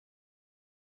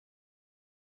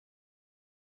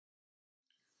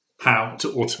how to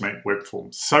automate web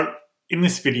forms. So in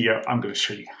this video, I'm going to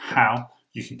show you how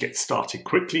you can get started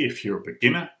quickly if you're a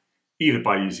beginner, either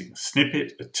by using a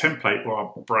snippet, a template,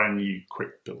 or a brand new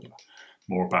quick builder.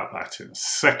 More about that in a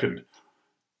second.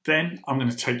 Then I'm going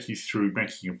to take you through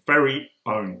making your very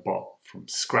own bot from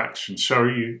scratch and show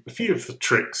you a few of the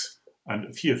tricks and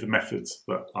a few of the methods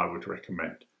that I would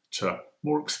recommend to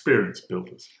more experienced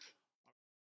builders.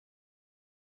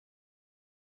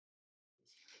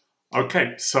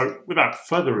 Okay, so without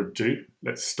further ado,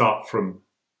 let's start from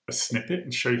a snippet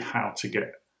and show you how to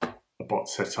get a bot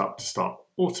set up to start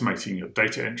automating your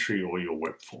data entry or your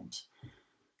web forms.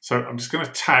 So I'm just going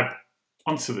to tab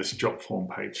onto this job form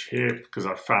page here because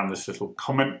I found this little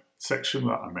comment section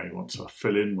that I may want to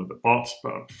fill in with a bot,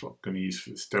 but I'm going to use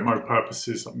for this demo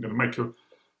purposes. I'm going to make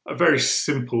a very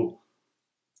simple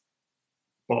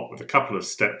bot with a couple of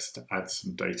steps to add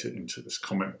some data into this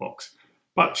comment box.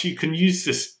 But you can use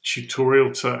this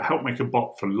tutorial to help make a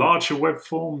bot for larger web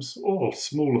forms or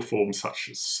smaller forms such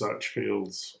as search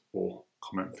fields or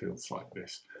comment fields like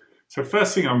this. So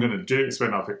first thing I'm going to do is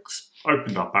when I've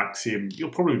opened up Axiom, you'll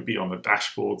probably be on the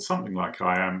dashboard, something like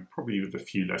I am, probably with a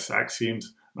few less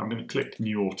axioms. And I'm going to click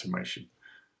New Automation.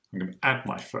 I'm going to add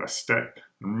my first step.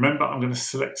 And remember, I'm going to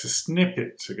select a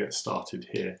snippet to get started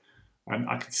here. And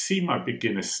I can see my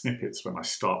beginner snippets when I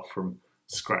start from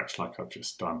scratch like I've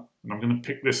just done. And I'm going to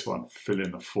pick this one, fill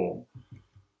in the form.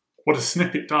 What a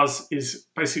snippet does is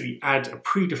basically add a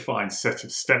predefined set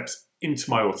of steps into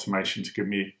my automation to give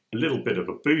me a little bit of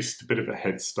a boost, a bit of a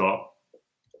head start,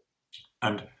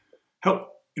 and help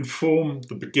inform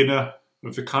the beginner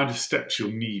of the kind of steps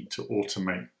you'll need to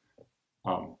automate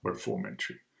web form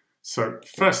entry. So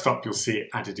first up, you'll see it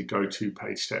added a go-to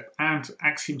page step, and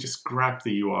Axiom just grabbed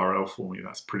the URL for me.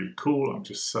 That's pretty cool. I'm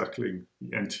just circling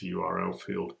the enter URL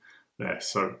field there.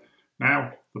 So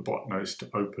now the bot knows to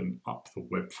open up the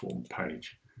web form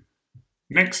page.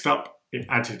 Next up, it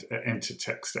added an enter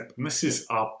text step, and this is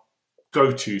our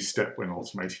go-to step when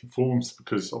automating forms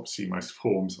because obviously most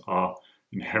forms are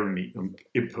inherently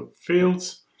input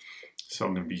fields. So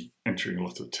I'm going to be entering a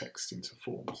lot of text into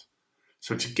forms.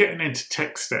 So to get an enter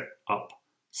text step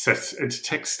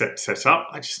set up,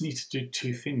 I just need to do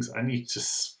two things. I need to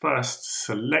first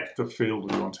select the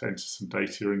field we want to enter some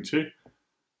data into,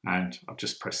 and I've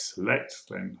just pressed select,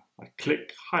 then I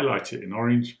click, highlight it in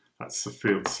orange, that's the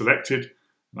field selected,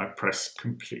 and I press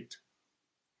complete.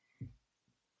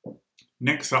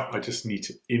 Next up, I just need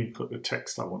to input the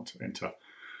text I want to enter.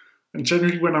 And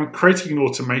generally when I'm creating an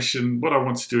automation, what I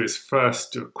want to do is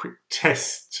first do a quick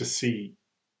test to see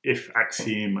if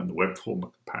Axiom and the web form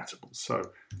are compatible. So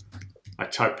I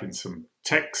type in some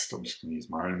text, I'm just going to use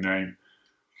my own name.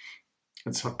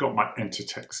 And so I've got my enter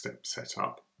text step set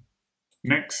up.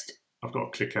 Next, I've got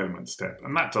a click element step,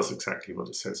 and that does exactly what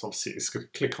it says. Obviously, it's going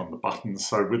to click on the button.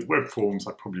 So with web forms,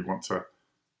 I probably want to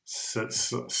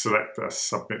select the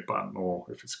submit button, or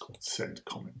if it's called send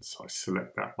comments, so I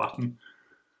select that button.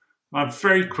 I've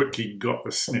very quickly got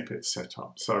the snippet set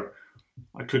up. So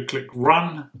I could click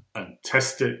run and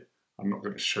test it. I'm not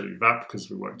going to show you that because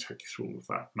we won't take you through all of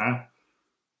that now.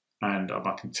 And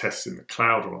I can test in the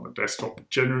cloud or on the desktop.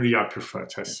 Generally, I prefer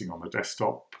testing on the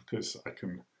desktop because I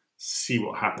can see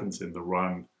what happens in the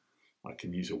run. I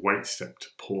can use a wait step to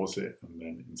pause it and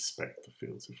then inspect the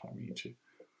fields if I need to.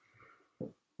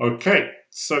 Okay,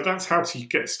 so that's how to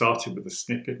get started with a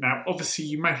snippet. Now, obviously,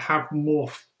 you may have more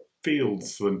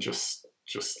fields than just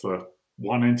the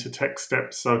one enter text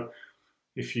step. So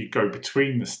if you go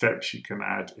between the steps, you can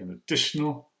add in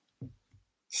additional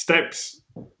steps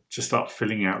to start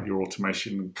filling out your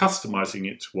automation and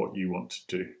customizing it to what you want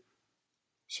to do.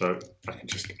 So I can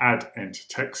just add enter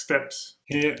text steps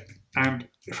here. And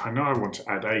if I know I want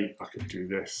to add 8, I can do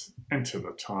this, enter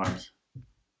the times,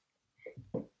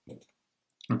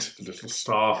 enter the little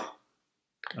star,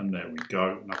 and there we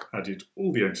go. And I've added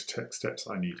all the enter text steps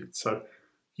I needed. So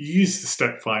you use the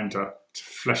step finder to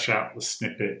flesh out the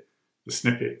snippet. The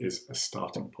snippet is a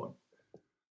starting point.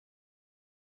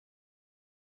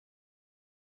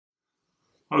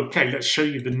 Okay, let's show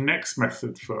you the next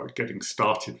method for getting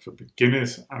started for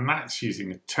beginners, and that's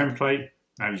using a template.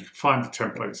 Now you can find the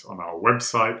templates on our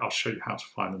website. I'll show you how to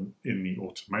find them in the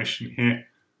automation here.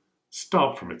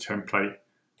 Start from a template,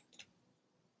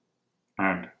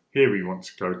 and here we want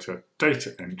to go to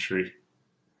data entry.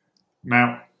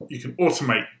 Now, you can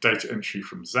automate data entry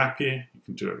from Zapier. You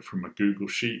can do it from a Google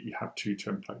Sheet. We have 2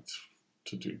 templates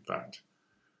to do that.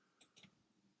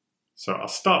 So I'll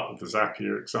start with the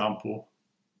Zapier example.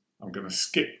 I'm going to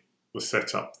skip the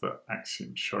setup that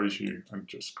Axiom shows you and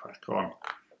just crack on.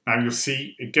 Now you'll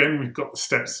see, again, we've got the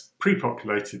steps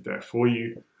pre-populated there for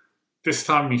you. This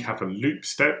time we have a loop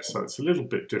step, so it's a little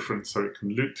bit different, so it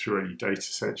can loop through any data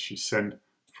sets you send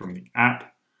from the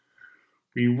app.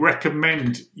 We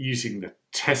recommend using the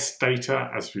test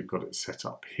data as we've got it set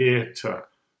up here.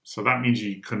 So that means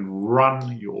you can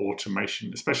run your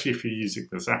automation, especially if you're using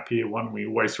the Zapier one. We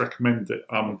always recommend that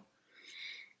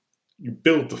you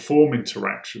build the form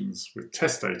interactions with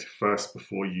test data first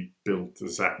before you build the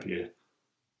Zapier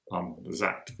the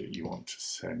Zap that you want to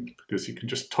send, because you can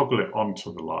just toggle it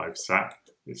onto the live Zap.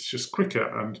 It's just quicker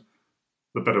and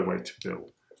the better way to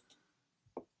build.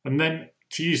 And then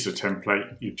to use the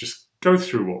template, you just go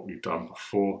through what we've done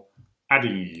before,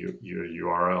 adding your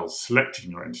URLs,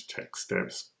 selecting your enter text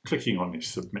steps, clicking on your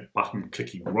submit button,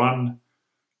 clicking run,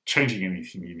 changing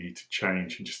anything you need to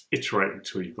change, and just iterate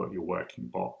until you've got your working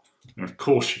bot. And of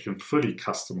course, you can fully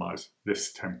customize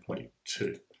this template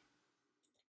too.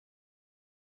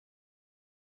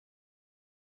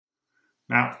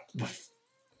 Now, the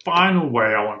final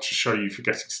way I want to show you for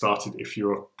getting started if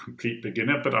you're a complete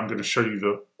beginner, but I'm going to show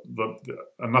you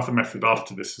another method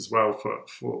after this as well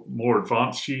for more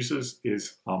advanced users,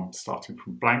 is starting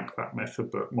from blank, that method,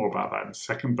 but more about that in a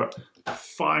second. But the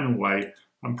final way,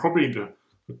 and probably the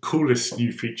coolest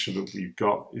new feature that we've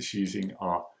got, is using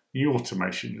our new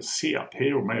automation. You'll see up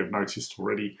here, or may have noticed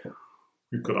already,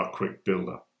 we've got our quick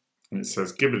builder. And it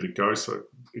says give it a go, so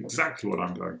exactly what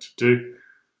I'm going to do.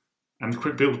 And the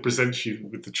Quick Builder presents you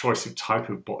with the choice of type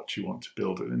of bot you want to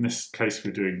build. And in this case,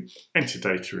 we're doing enter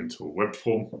data into a web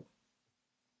form.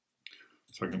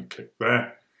 So I'm going to click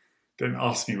there. Then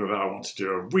ask me whether I want to do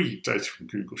a read data from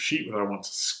Google Sheet, whether I want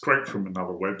to scrape from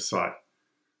another website,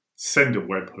 send a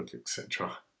webhook,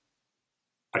 etc.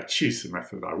 I choose the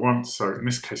method I want. So in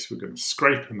this case, we're going to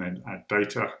scrape and then add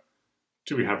data.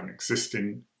 Do we have an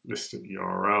existing list of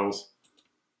URLs?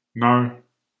 No.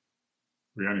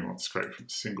 We only want to scrape from a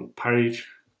single page.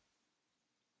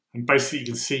 And basically you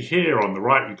can see here on the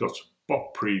right, we've got a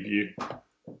bot preview.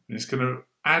 And it's going to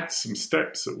add some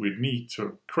steps that we'd need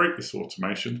to create this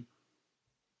automation.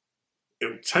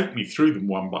 It'll take me through them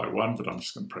one by one, but I'm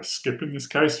just going to press skip in this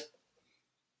case.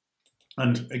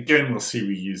 And again, we'll see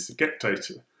we use the get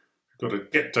data. We've got a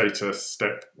get data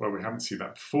step where we haven't seen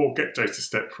that before. Get data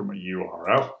step from a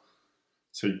URL.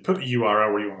 So you put the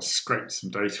URL where you want to scrape some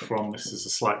data from. This is a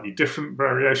slightly different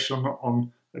variation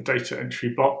on a data entry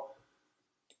bot.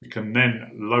 We can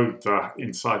then load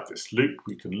inside this loop,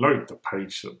 we can load the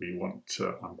page that we want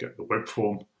to get the web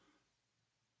form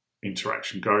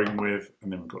interaction going with.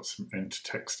 And then we've got some enter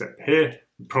text step here.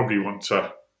 We probably want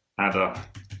to add a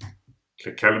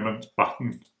click element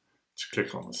button to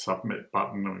click on the submit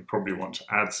button. And we probably want to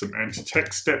add some enter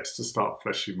text steps to start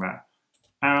fleshing that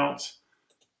out.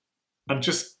 And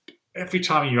just every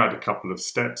time you add a couple of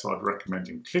steps, I'd recommend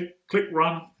click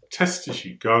run, test as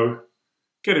you go,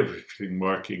 get everything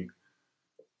working,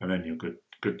 and then you're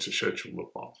good to schedule the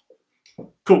bot.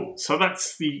 Cool, so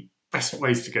that's the best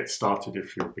ways to get started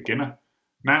if you're a beginner.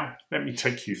 Now, let me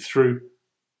take you through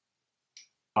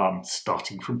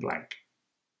starting from blank.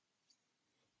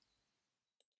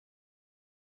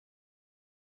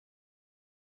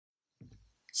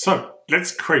 So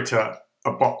let's create a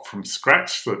bot from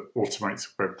scratch that automates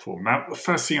a web form. Now, the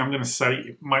first thing I'm going to say,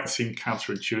 it might seem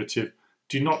counterintuitive,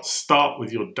 do not start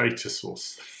with your data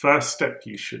source. The first step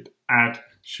you should add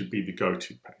should be the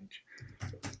go-to page.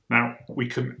 Now, we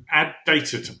can add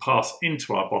data to pass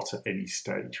into our bot at any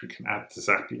stage. We can add the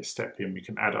Zapier step in, we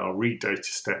can add our read data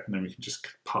step, and then we can just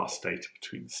pass data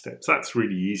between the steps. That's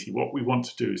really easy. What we want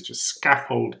to do is just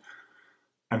scaffold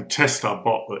and test our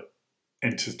bot that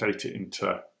enters data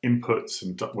into inputs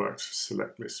and works with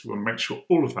select lists. We want to make sure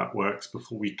all of that works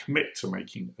before we commit to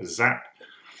making a Zap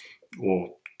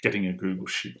or getting a Google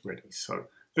Sheet ready. So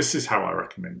this is how I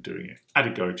recommend doing it. Add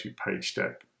a go-to page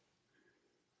step.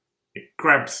 It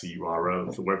grabs the URL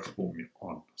of the web form you're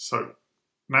on. So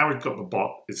now we've got the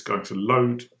bot, it's going to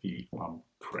load the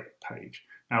correct page.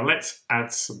 Now let's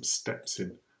add some steps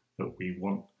in that we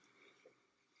want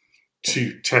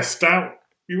to test out.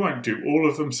 We won't do all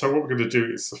of them, so what we're going to do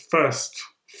is the first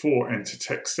 4 enter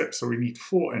text steps. So we need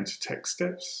 4 enter text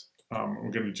steps.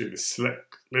 We're going to do the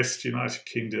select list, United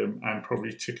Kingdom, and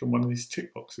probably tick on one of these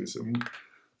tick boxes. And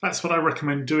that's what I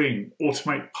recommend doing.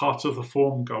 Automate part of the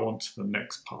form, go on to the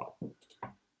next part.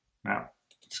 Now,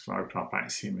 I'm just going to open up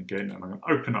Axiom again, and I'm going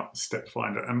to open up the step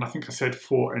finder. And I think I said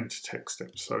 4 enter text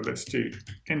steps. So let's do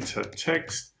enter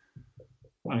text.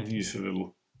 I'm going to use the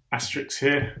little asterisk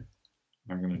here.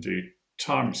 I'm going to do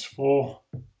 ×4,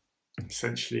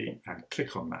 essentially, and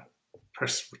click on that.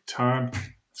 Press return.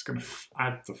 It's going to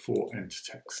add the 4 enter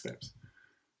text steps.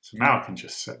 So now I can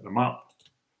just set them up.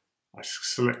 I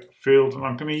select the field, and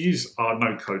I'm going to use our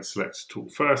no-code selector tool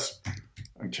first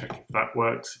and check if that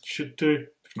works. It should do.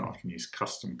 If not, I can use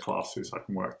custom classes. I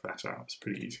can work that out. It's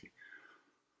pretty easy.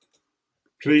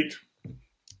 Complete.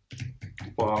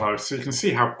 So you can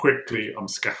see how quickly I'm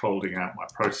scaffolding out my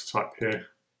prototype here.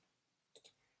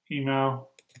 Email,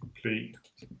 complete,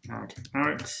 add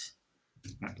Alex,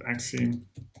 add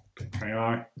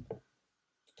Axiom.ai.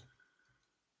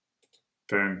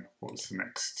 Then what's the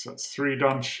next? So that's 3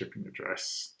 done, shipping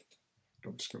address.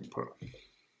 I'm just going to put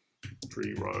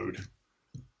 3 road.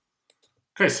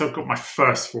 Okay, so I've got my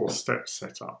first 4 steps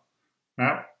set up.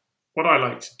 Now, what I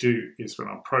like to do is when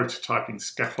I'm prototyping,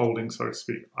 scaffolding, so to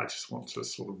speak, I just want to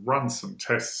sort of run some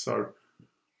tests. So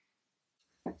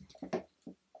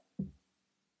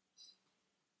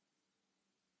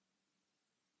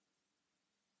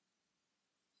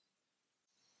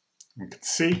you can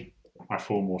see my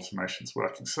form automation is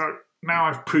working. So now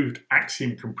I've proved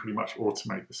Axiom can pretty much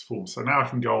automate this form. So now I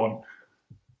can go on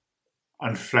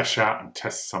and flesh out and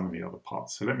test some of the other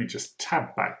parts. So let me just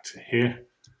tab back to here.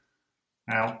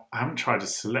 Now, I haven't tried a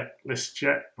select list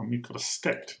yet, and we've got a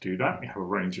step to do that. We have a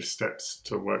range of steps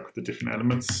to work with the different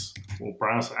elements or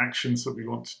browser actions that we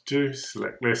want to do.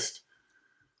 Select list.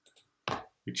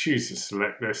 We choose the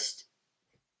select list.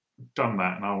 I've done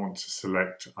that, and I want to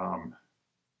select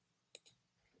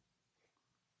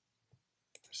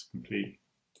just complete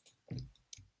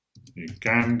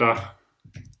Uganda.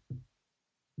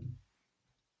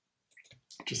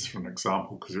 Just for an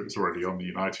example, because it was already on the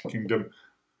United Kingdom.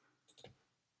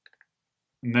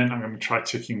 And then I'm going to try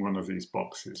ticking one of these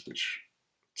boxes, which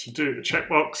to do a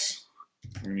checkbox,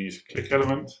 I'm going to use a click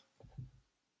element.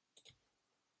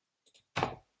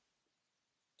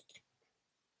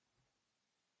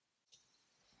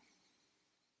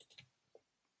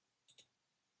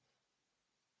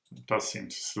 It does seem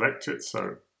to select it,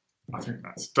 so I think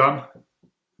that's done.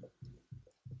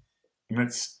 And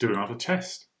let's do another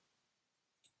test.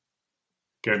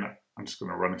 Again, I'm just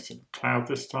going to run it in the cloud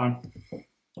this time.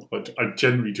 But I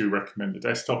generally do recommend the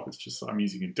desktop. It's just that I'm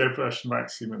using a dev version of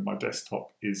Axiom and my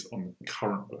desktop is on the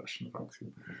current version of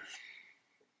Axiom.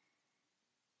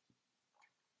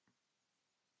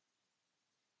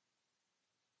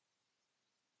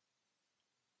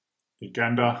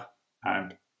 Uganda,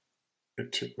 and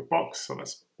it took the box, so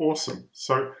that's awesome.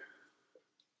 So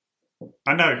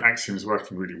I know Axiom is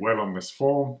working really well on this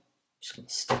form. I'm just going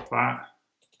to stop that.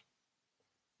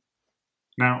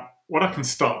 Now, what I can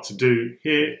start to do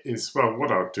here is, well,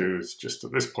 what I'll do is just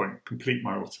at this point complete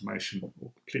my automation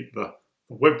or complete the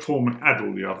web form and add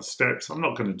all the other steps. I'm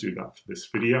not going to do that for this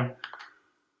video.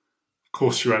 Of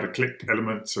course, you add a click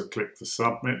element, so click the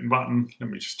submit button. Let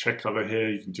me just check over here.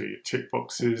 You can do your tick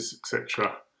boxes,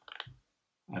 etc.,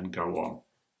 and go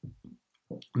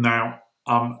on. Now,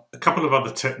 a couple of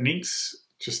other techniques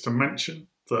just to mention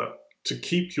that to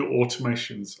keep your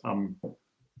automations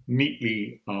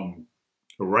neatly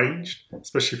arranged,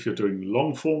 especially if you're doing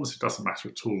long forms, it doesn't matter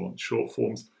at all on short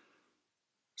forms,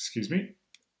 excuse me,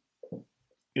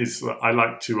 is that I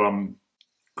like to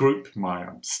group my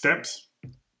steps.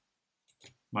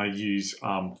 I use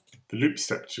the loop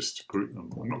steps just to group them.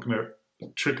 I'm not going to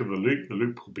trigger the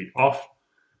loop will be off,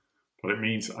 but it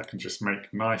means I can just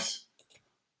make nice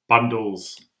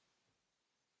bundles.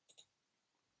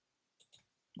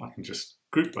 I can just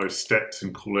group those steps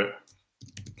and call it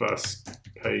first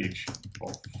page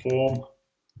of form,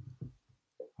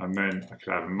 and then I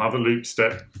could add another loop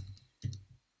step,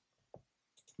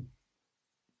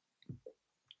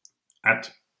 add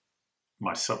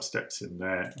my sub steps in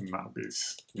there, and that'll be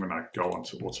when I go on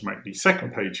to automate the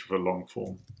second page of a long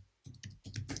form.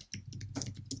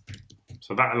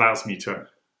 So that allows me to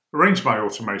arrange my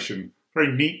automation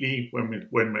very neatly when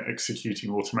we're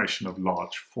executing automation of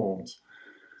large forms.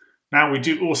 Now we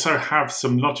do also have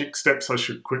some logic steps I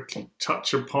should quickly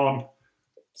touch upon.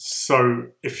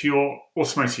 So if you're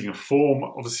automating a form,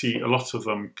 obviously a lot of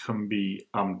them can be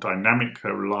dynamic.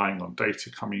 They're relying on data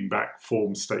coming back.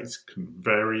 Form states can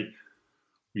vary.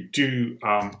 We do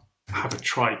have a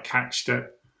try-catch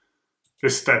step.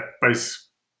 This step,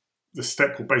 the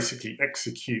step will basically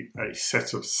execute a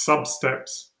set of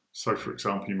sub-steps. So for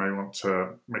example, you may want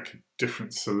to make a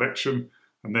different selection,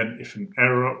 and then if an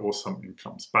error or something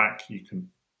comes back, you can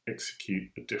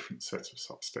execute a different set of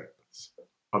sub-steps.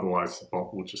 Otherwise, the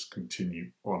bot will just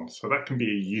continue on. So that can be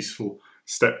a useful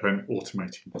step when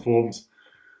automating forms.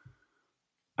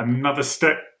 Another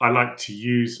step I like to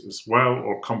use as well,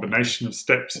 or combination of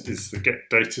steps, is the get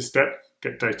data step.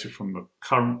 Get data from the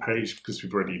current page because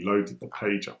we've already loaded the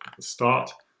page up at the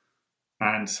start.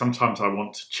 And sometimes I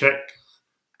want to check,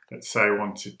 let's say I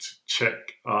wanted to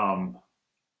check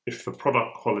if the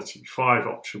product quality 5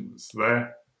 option was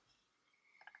there,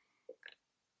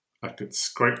 I could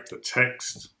scrape the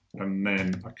text and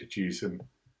then I could use an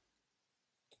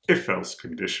if-else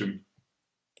condition.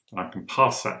 I can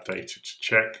pass that data to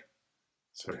check.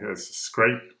 So here's the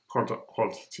scrape, product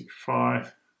quality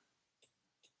 5.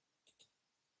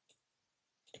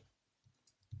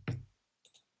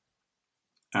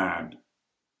 And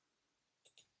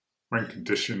when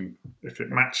condition, if it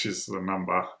matches the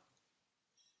number,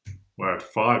 word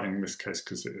 5 in this case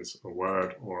because it is a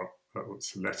word or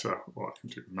it's a letter, or I can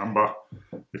do a number.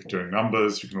 If doing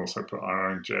numbers, you can also put our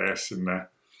own JS in there.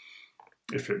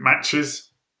 If it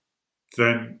matches,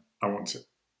 then I want to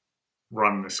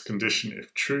run this condition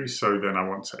if true, so then I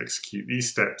want to execute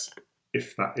these steps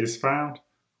if that is found.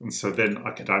 And so then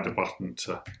I could add a button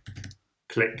to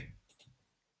click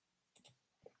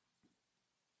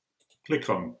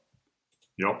on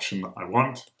the option that I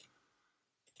want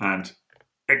and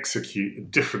execute a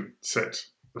different set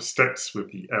of steps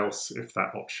with the else if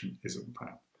that option isn't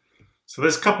found. So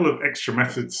there's a couple of extra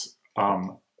methods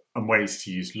and ways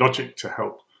to use logic to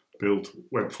help build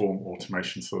web form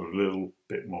automation sort of a little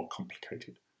bit more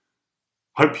complicated.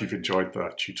 Hope you've enjoyed the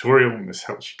tutorial and this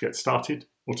helps you get started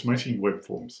automating web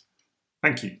forms.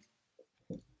 Thank you.